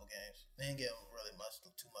like a couple games. They didn't give him really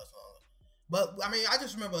too much longer. But, I mean, I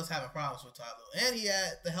just remember us having problems with Ty Lue. And he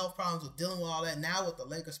had the health problems with dealing with all that. Now with the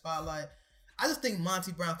Lakers spotlight, I just think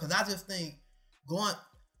Monty Brown, because I just think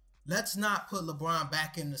let's not put LeBron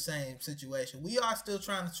back in the same situation. We are still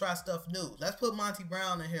trying to try stuff new. Let's put Monty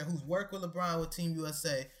Brown in here, who's worked with LeBron with Team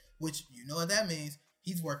USA, which you know what that means.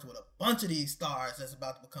 He's worked with a bunch of these stars that's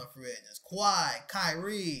about to become free agents. Kawhi,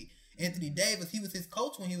 Kyrie, Anthony Davis. He was his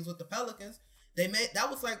coach when he was with the Pelicans. That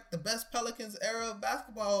was like the best Pelicans era of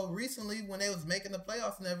basketball recently when they was making the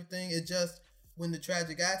playoffs and everything. It just, when the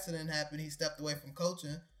tragic accident happened, he stepped away from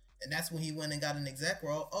coaching. And that's when he went and got an exec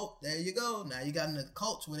role. Oh, there you go. Now you got a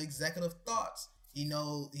coach with executive thoughts. He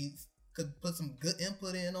could put some good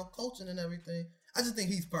input in on coaching and everything. I just think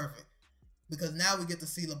he's perfect. Because now we get to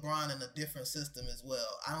see LeBron in a different system as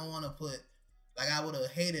well. I don't want to put, I would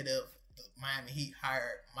have hated if the Miami Heat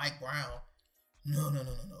hired Mike Brown. No.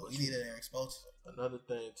 We needed Eric Spoelstra. Another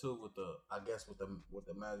thing too with the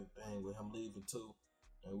Magic thing with him leaving too,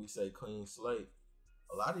 and we say clean slate.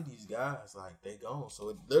 A lot of these guys they gone, so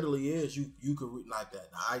it literally is you could like that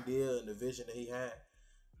the idea and the vision that he had.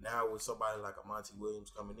 Now with somebody like a Monty Williams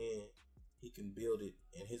coming in, he can build it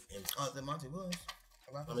in his image. Oh, is it Monty Williams?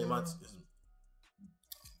 I mean Monty.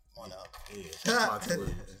 Yeah, Monty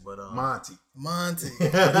Williams, but Monty.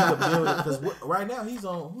 Because right now he's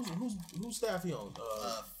on who's staff he on?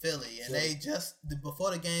 Philly, and they just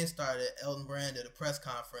before the game started, Elton Brand did a press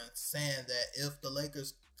conference saying that if the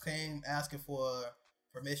Lakers came asking for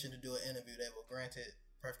permission to do an interview, they will grant it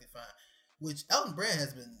perfectly fine. Which Elton Brand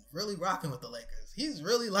has been really rocking with the Lakers. He's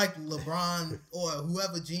really like LeBron or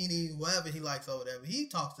whoever he likes over there. But he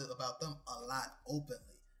talks about them a lot openly.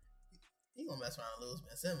 He gonna mess around and lose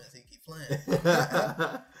Ben Simmons. He keep playing.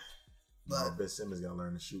 But Ben Simmons gotta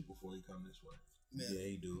learn to shoot before he come this way. Yeah,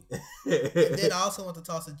 he do. And then I also want to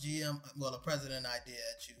toss a a president idea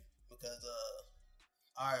at you because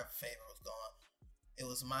our favorite was gone. it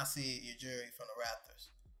was Masai Ujiri from the Raptors.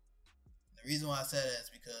 The reason why I said that is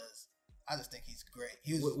because I just think he's great.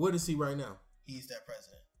 What is he right now? He's their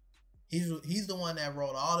president. He's the one that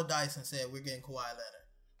rolled all the dice and said we're getting Kawhi Leonard.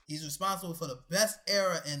 He's responsible for the best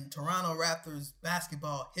era in Toronto Raptors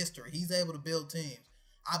basketball history. He's able to build teams.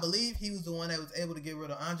 I believe he was the one that was able to get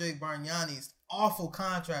rid of Andre Bargnani's awful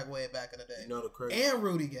contract way back in the day. You know the crazy and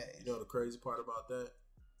Rudy Gay. You know the crazy part about that?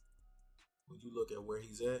 When you look at where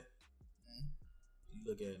he's at, you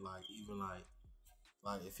look at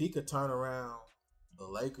like if he could turn around the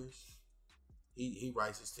Lakers, he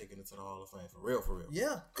writes his ticket into the Hall of Fame for real.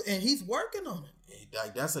 Yeah, and he's working on it.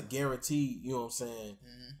 Like that's a guarantee. You know what I'm saying?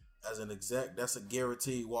 As an exec, that's a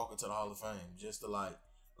guarantee walking to the Hall of Fame. Just to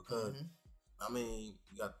because I mean,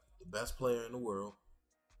 you got the best player in the world,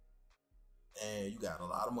 and you got a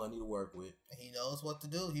lot of money to work with. And he knows what to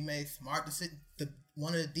do. He made smart decisions.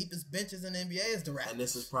 One of the deepest benches in the NBA is the Raptors. And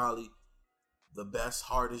this is probably the best,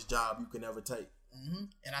 hardest job you can ever take.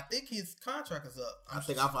 And I think his contract is up. I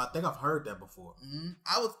think I've heard that before.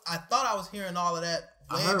 I thought I was hearing all of that.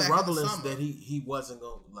 I heard rumblings that he wasn't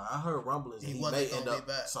going. I heard rumblings that he may end up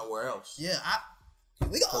somewhere else. Yeah, I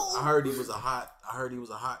heard he was a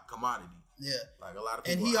hot commodity. Yeah, like a lot of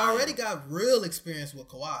people. And he already got real experience with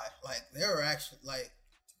Kawhi. Like there are actually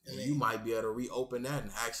you might be able to reopen that,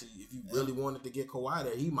 and actually, if you really wanted to get Kawhi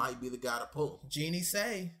there, he might be the guy to pull him. Jeannie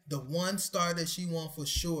say the one star that she wants for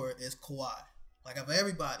sure is Kawhi. Like of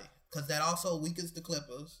everybody, because that also weakens the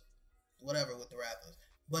Clippers, whatever with the Raptors.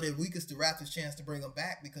 But it weakens the Raptors' chance to bring them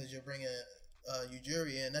back because you're bringing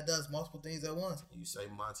Ujiri in. That does multiple things at once. You say,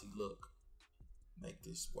 Monty, look, make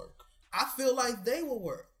this work. I feel like they will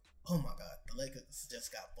work. Oh my God, the Lakers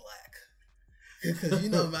just got black because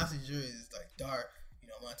Monty Ujiri is like dark.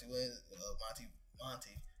 Monty Williams,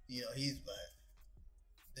 Monty. He's black.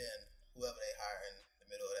 Then whoever they hire in the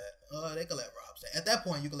middle of that, they can let Rob stay. At that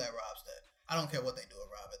point, you can let Rob stay. I don't care what they do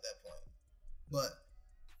with Rob at that point. But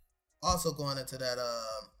also going into that,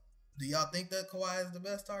 do y'all think that Kawhi is the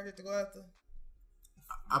best target to go after?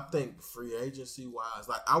 I think free agency wise,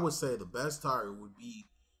 I would say the best target would be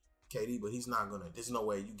KD, but he's not gonna. There's no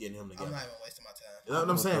way you getting him together. I'm not even wasting my time. You know what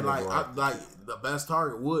I'm saying? The best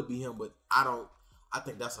target would be him, but I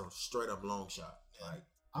think that's a straight up long shot.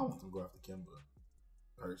 I want them to go after Kemba.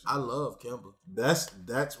 Personally. I love Kemba.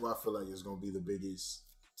 That's why I feel like it's gonna be the biggest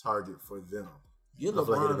target for them. I feel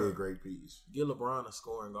like it'll be a great piece. Get LeBron a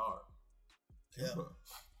scoring guard. Kemba.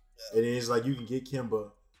 Yeah. And it's like you can get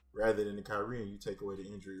Kemba rather than the Kyrie, and you take away the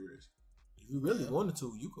injury risk. If you really wanted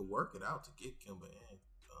to, you could work it out to get Kemba and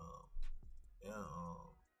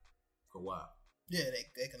Kawhi. Yeah,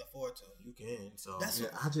 they can afford to. You can. So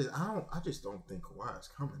I just don't think Kawhi is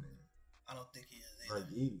coming in. I don't think he is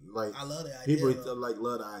either. I love the idea. People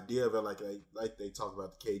love the idea of it, like they talk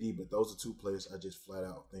about the KD, but those are two players I just flat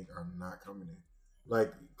out think are not coming in.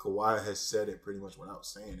 Like Kawhi has said it pretty much without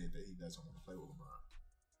saying it that he doesn't want to play with LeBron.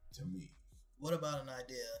 To me, what about an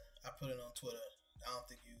idea? I put it on Twitter. I don't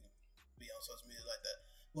think you be on social media like that.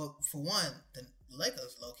 Well, for one, the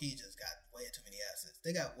Lakers low key just got way too many assets.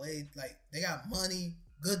 They got money,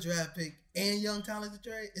 good draft pick, and young talent to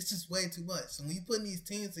trade. It's just way too much. So when you putting these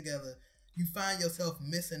teams together, you find yourself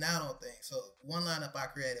missing out on things. So one lineup I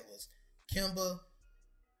created was Kemba,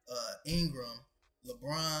 Ingram,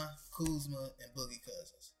 LeBron, Kuzma, and Boogie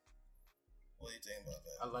Cousins. What do you think about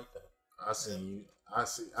that? I like that.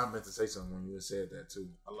 I meant to say something when you said that too.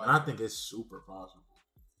 I think it's super possible.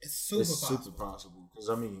 It's super possible because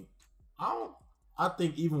I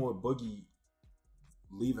think even with Boogie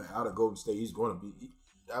leaving out of Golden State, he's going to be.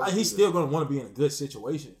 He's still going to want to be in a good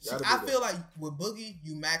situation. I feel like with Boogie,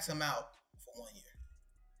 you max him out for 1 year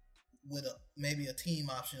with maybe a team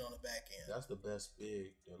option on the back end. That's the best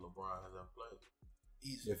big that LeBron has ever played.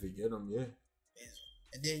 Easy. If he get him, yeah. Easy.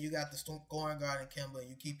 And then you got the scoring guard in Kemba, and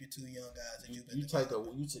you keep your two young guys. You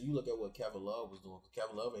look at what Kevin Love was doing.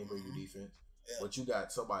 Kevin Love ain't bring you defense. Yeah. But you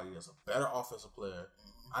got somebody that's a better offensive player.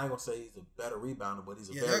 I ain't gonna say he's a better rebounder, but he's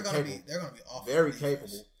very capable. They're gonna be awful. Very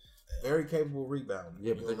capable. Yeah. Very capable rebounder.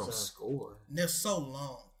 Yeah, but they're gonna score. And they're so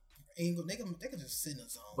long. They can just sit in the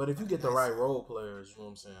zone. But if you get the right role players, you know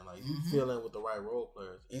what I'm saying? Like you fill in with the right role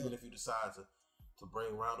players, even if you decide to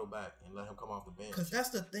bring Rondo back and let him come off the bench. Because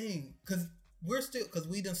that's the thing. Because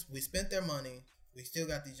we spent their money. We still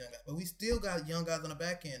got these young guys, but we still got young guys on the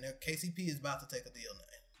back end. KCP is about to take a deal now.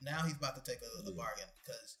 Now he's about to take a bargain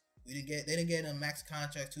because they didn't get him max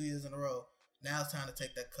contract 2 years in a row. Now it's time to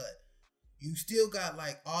take that cut. You still got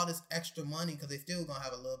all this extra money because they still gonna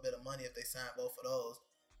have a little bit of money if they sign both of those.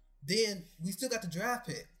 Then we still got the draft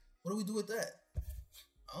pick. What do we do with that?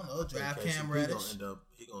 I don't know. Draft Cam Reddish.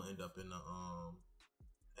 He gonna end up in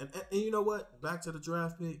the And you know what? Back to the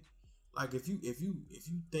draft pick. Like if you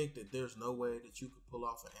think that there's no way that you could pull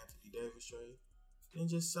off an Anthony Davis trade, then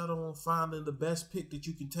just settle on finding the best pick that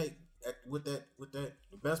you can take with the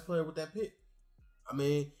best player with that pick. I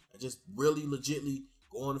mean, and just really legitly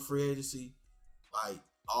go on to free agency, like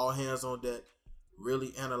all hands on deck,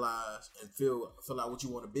 really analyze and fill out what you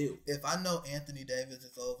want to build. If I know Anthony Davis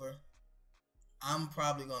is over, I'm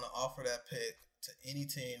probably going to offer that pick to any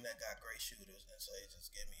team that got great shooters and say,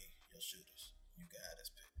 just give me your shooters. You can have this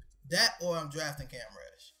pick. That or I'm drafting Cam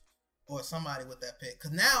Reddish or somebody with that pick.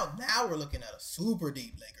 Because now we're looking at a super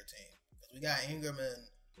deep Laker team. Because we got Ingram and...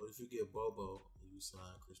 What if you get Bobo and you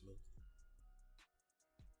sign Chris Middleton?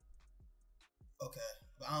 Okay.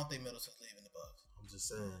 But I don't think Middleton's leaving the Bucks. I'm just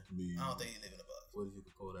saying. I don't think he's leaving the Bucks. What if you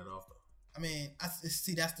could pull that off, though? I mean,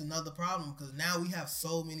 see, that's another problem because now we have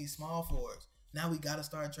so many small forwards. Now we got to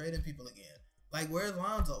start trading people again. Like, where's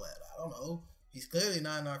Lonzo at? I don't know. He's clearly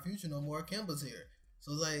not in our future no more. Kemba's here.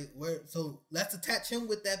 So, so let's attach him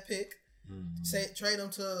with that pick. Mm-hmm. Trade him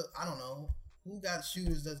to, I don't know, who got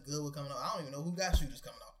shooters that's good with coming off. I don't even know who got shooters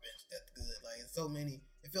coming off the bench that's good. Like, it's so many.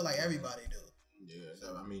 It feel like everybody do. Yeah,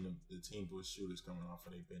 so, I mean, the teams with shooters coming off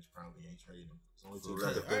of their bench probably ain't trading them. The only teams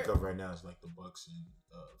I can think of right now is like the Bucks and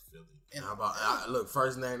Philly. And how about look,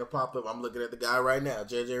 first name that popped up? I'm looking at the guy right now,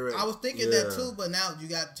 JJ Redick. I was thinking that too, but now you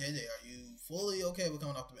got JJ. Are you fully okay with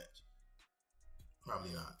coming off the bench? Probably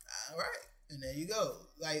not. All right, and there you go.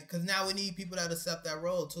 Like, because now we need people that accept that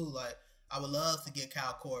role too. Like, I would love to get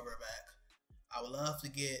Kyle Korver back. I would love to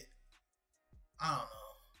get. I don't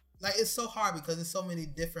know. Like, it's so hard because there's so many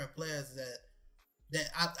different players that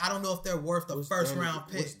I don't know if they're worth a first round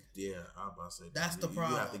pick. Yeah, I was about to say that's the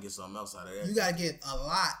problem. You have to get something else out of that. You got to get a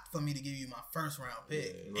lot for me to give you my first round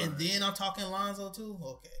pick, right. And then I'm talking Lonzo too.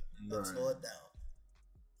 Okay, let's slow it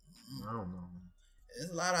down. I don't know, man.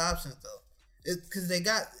 There's a lot of options though. It's because they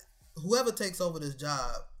got whoever takes over this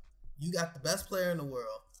job. You got the best player in the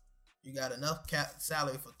world. You got enough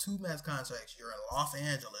salary for 2 max contracts. You're in Los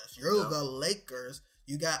Angeles. You're the Lakers.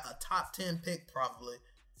 You got a top 10 pick probably.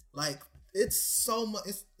 Like. It's so much.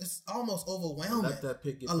 It's almost overwhelming. Let that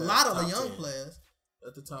pick get a lot of the young 10. Players.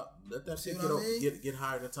 Let that pick get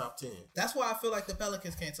higher than top 10. That's why I feel like the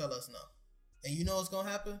Pelicans can't tell us no. And you know what's gonna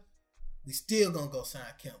happen? We still gonna go sign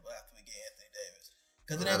Kemba after we get Anthony Davis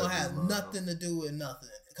because it ain't gonna have nothing to do with nothing.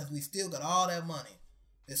 Because we still got all that money.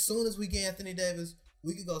 As soon as we get Anthony Davis,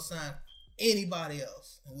 we could go sign anybody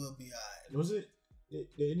else and we'll be alright. Was it? Did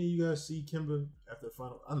any of you guys see Kemba after the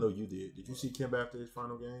final? I know you did. Did you see Kemba after his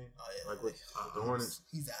final game? Oh yeah, like with the Hornets.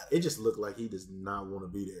 He's out. It just looked like he does not want to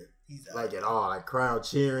be there. He's out. Like at all. Like crowd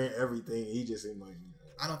cheering, everything. He just seemed like.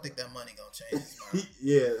 I don't think that money gonna change.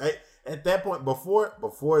 At that point,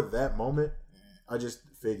 before that moment, I just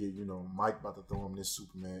figured, Mike about to throw him this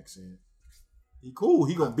Supermax and he cool.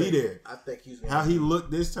 He gonna be there. I think he's how he looked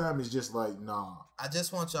this time is just like nah. I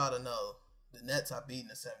just want y'all to know. The Nets are beating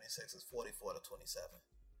the 76ers 44-27.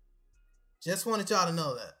 Just wanted y'all to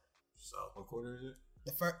know that. So what quarter is it?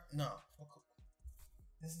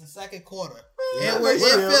 This is the second quarter. Yeah, and we're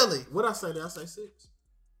in Philly. What I say? Did I say 6? I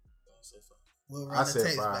say 5. We'll run the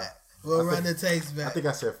tapes back. Run the tapes back. I think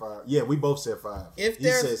I said 5. Yeah, we both said 5. He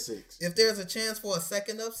said 6. If there's a chance for a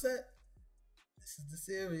second upset, this is the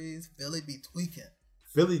series. Philly be tweaking.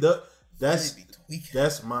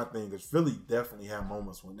 That's my thing. Because Philly definitely have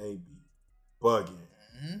moments when they be bugging.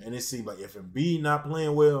 Mm-hmm. And it seems like if Embiid not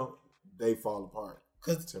playing well, they fall apart.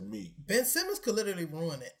 Because to me, Ben Simmons could literally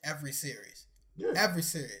ruin it every series. Yeah. Every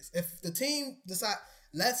series. If the team decide,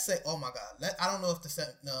 let's say, oh my God, I don't know if the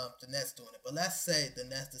Nets doing it, but let's say the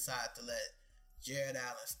Nets decide to let Jared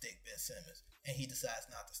Allen stick Ben Simmons, and he decides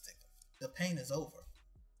not to stick him. The pain is over.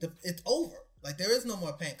 It's over. Like there is no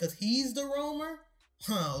more pain because he's the roamer.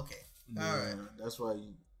 Okay. All right. That's why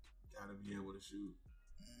you gotta be able to shoot.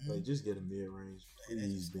 Like, just get a mid-range.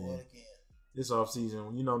 Please, man. This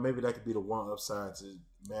offseason, maybe that could be the one upside to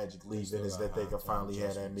Magic leaving is that they could finally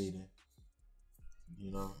have that meeting.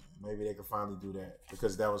 Maybe they could finally do that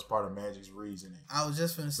because that was part of Magic's reasoning. I was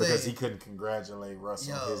just going to say. Because he couldn't congratulate Russ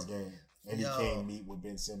on his game. And he can't meet with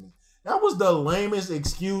Ben Simmons. That was the lamest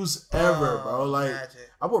excuse ever, bro. Like, Magic.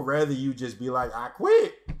 I would rather you just be like, I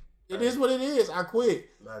quit. It is what it is. I quit.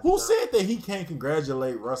 Who said that he can't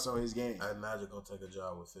congratulate Russ on his game? Magic gonna take a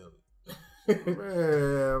job with Philly. Man,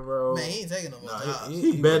 bro. Man, he ain't taking no more jobs.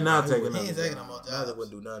 He better not take another. He ain't taking no more jobs. Magic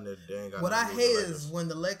wouldn't do nothing that they ain't got. What I hate is when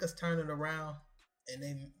the Lakers turn it around and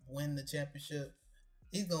they win the championship.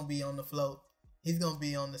 He's gonna be on the float. He's gonna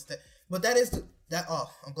be on the stage. But that is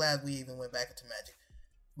I'm glad we even went back into Magic.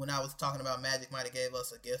 When I was talking about Magic, might have gave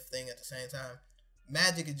us a gift thing at the same time.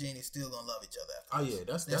 Magic and Genie still gonna love each other. After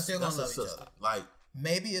this. That's still gonna love each other. Like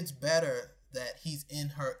maybe it's better that he's in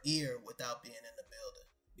her ear without being in the building.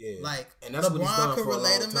 Yeah, Like, and that's what he's done LeBron could for a relay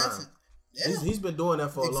long the time. message. Yeah. He's been doing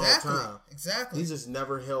that for a long time. Exactly. He's just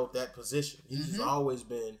never held that position. He's just always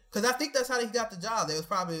been. Because I think that's how he got the job. He's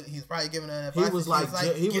probably giving that advice. He was like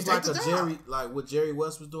a job. Jerry, like what Jerry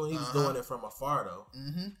West was doing. He was doing it from afar though.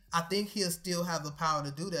 Mm-hmm. I think he'll still have the power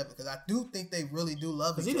to do that because I do think they really do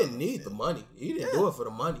love each other. Because he didn't need the money. He didn't do it for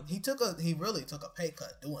the money. He really took a pay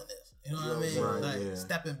cut doing this. You know what I mean? Right,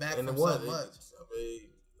 stepping back and from so much.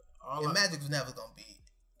 And Magic was never gonna be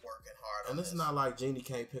working hard. And it's not like Jeannie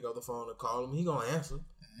can't pick up the phone and call him. He gonna answer.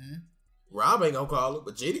 Mm-hmm. Rob ain't gonna call him,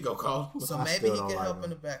 but Jeannie gonna call him. So maybe he can help in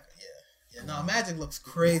the back. Yeah. No, Magic looks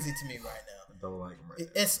crazy to me right now. I don't like him right now.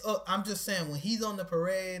 It's. I'm just saying when he's on the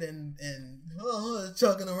parade and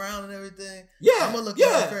chucking around and everything. Yeah, I'm gonna look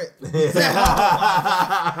at crazy.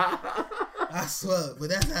 I swear, but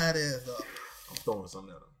that's how it is, though. I'm throwing something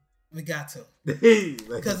at him. We got to.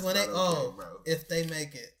 Because when if they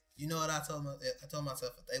make it, you know what I told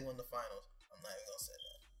myself, if they win the finals, I'm not even gonna say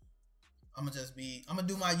that. I'm gonna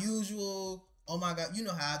do my usual. Oh my God, you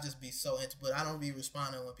know how I just be so into, but I don't be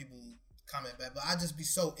responding when people comment back. But I just be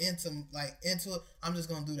so into it. I'm just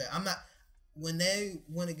gonna do that. I'm not. When they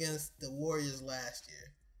went against the Warriors last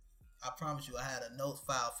year, I promise you, I had a note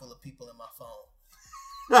file full of people in my phone.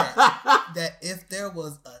 that if there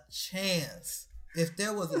was a chance that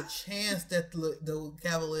the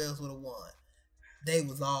Cavaliers would have won, they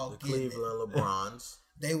was all getting Cleveland LeBrons.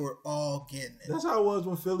 They were all getting it. That's how it was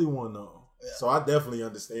when Philly won, though. Yeah. So I definitely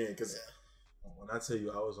understand because when I tell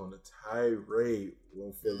you I was on the tirade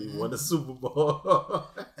when Philly won the Super Bowl.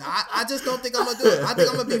 I just don't think I'm gonna do it. I think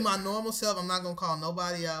I'm gonna be my normal self. I'm not gonna call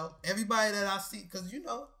nobody out. Everybody that I see, because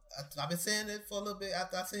I've been saying it for a little bit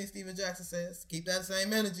after I seen Steven Jackson says, keep that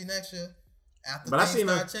same energy next year. After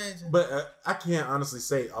things start changing. But I can't honestly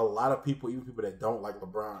say a lot of people, even people that don't like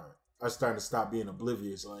LeBron, are starting to stop being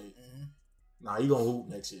oblivious. Like, nah, he gonna hoop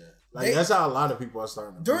next year. Like, that's how a lot of people are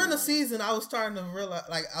starting to during the season, I was starting to realize,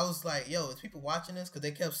 like, I was like, yo, is people watching this? Because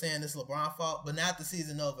they kept saying this LeBron fault. But now that the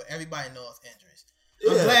season over, everybody knows injuries.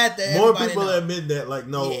 Yeah. I'm glad that more people admit that, like,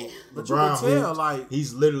 no, but LeBron you can tell, like,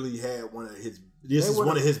 he's literally had one of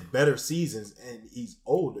his better seasons, and he's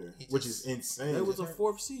older, which is insane. It was a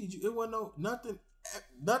fourth seed. It wasn't nothing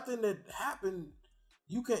that happened.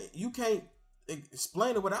 You can't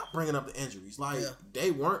explain it without bringing up the injuries. Like, they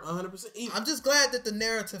weren't 100% even. I'm just glad that the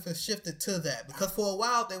narrative has shifted to that because for a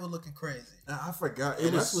while they were looking crazy. I forgot.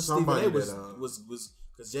 And that's what Stephen A was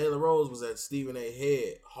because Jalen Rose was at Stephen A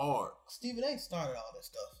head hard. Stephen A started all this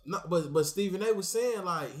stuff. No, but Stephen A was saying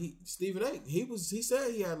like he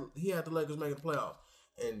said he had the Lakers making the playoffs,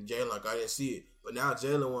 and Jalen like I didn't see it, but now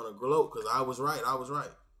Jalen want to gloat because I was right.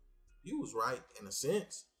 You was right in a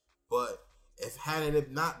sense, but if hadn't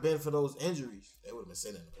it not been for those injuries, they would have been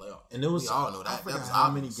sitting in the playoffs. And it was, we all know that. I forgot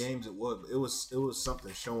how many games it was. It was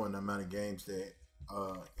something showing the amount of games that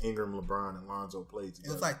Ingram, LeBron, and Lonzo played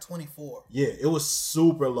together. It was like 24. Yeah, it was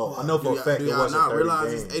super low. I know for a fact it wasn't 30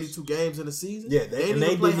 realize games. It's 82 games in the season? Yeah, they didn't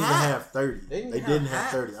even have 30. They didn't have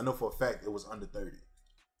half. 30. I know for a fact it was under 30.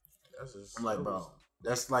 I'm like, bro,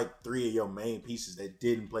 that's like 3 of your main pieces that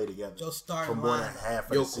didn't play together for more than half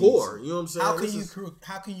of your the core. Season. You know what I'm saying?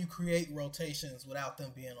 How can you create rotations without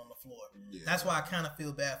them being on the floor? Yeah. That's why I kind of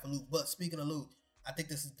feel bad for Luke. But speaking of Luke, I think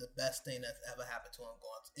this is the best thing that's ever happened to him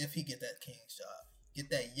if he get that Kings job. Get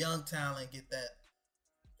that young talent, there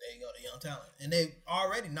you go, the young talent. And they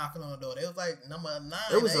already knocking on the door. They was like number 9.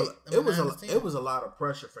 It was a lot of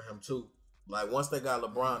pressure for him too. Like once they got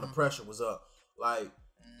LeBron, the pressure was up. Like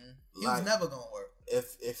he was never gonna work.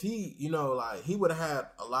 If he, he would have had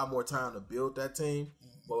a lot more time to build that team.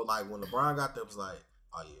 But like when LeBron got there, it was like,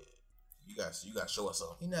 oh yeah, you got to show us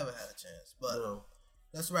something. He never had a chance. But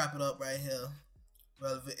let's wrap it up right here.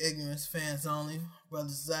 Brother for Ignorance, fans only. Brother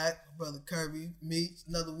Zach, Brother Kirby, me,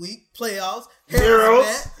 another week. Playoffs.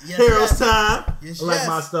 Heroes time. Yes, I like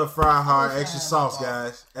my stuff fried hard. Extra sauce,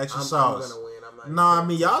 guys. Extra sauce. I'm going to win. I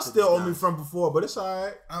mean, y'all still owe me from before, but it's all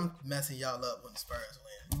right. I'm messing y'all up when the Spurs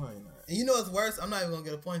win. And you know what's worse? I'm not even going to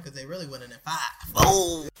get a point because they really winning in 5.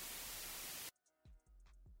 Oh.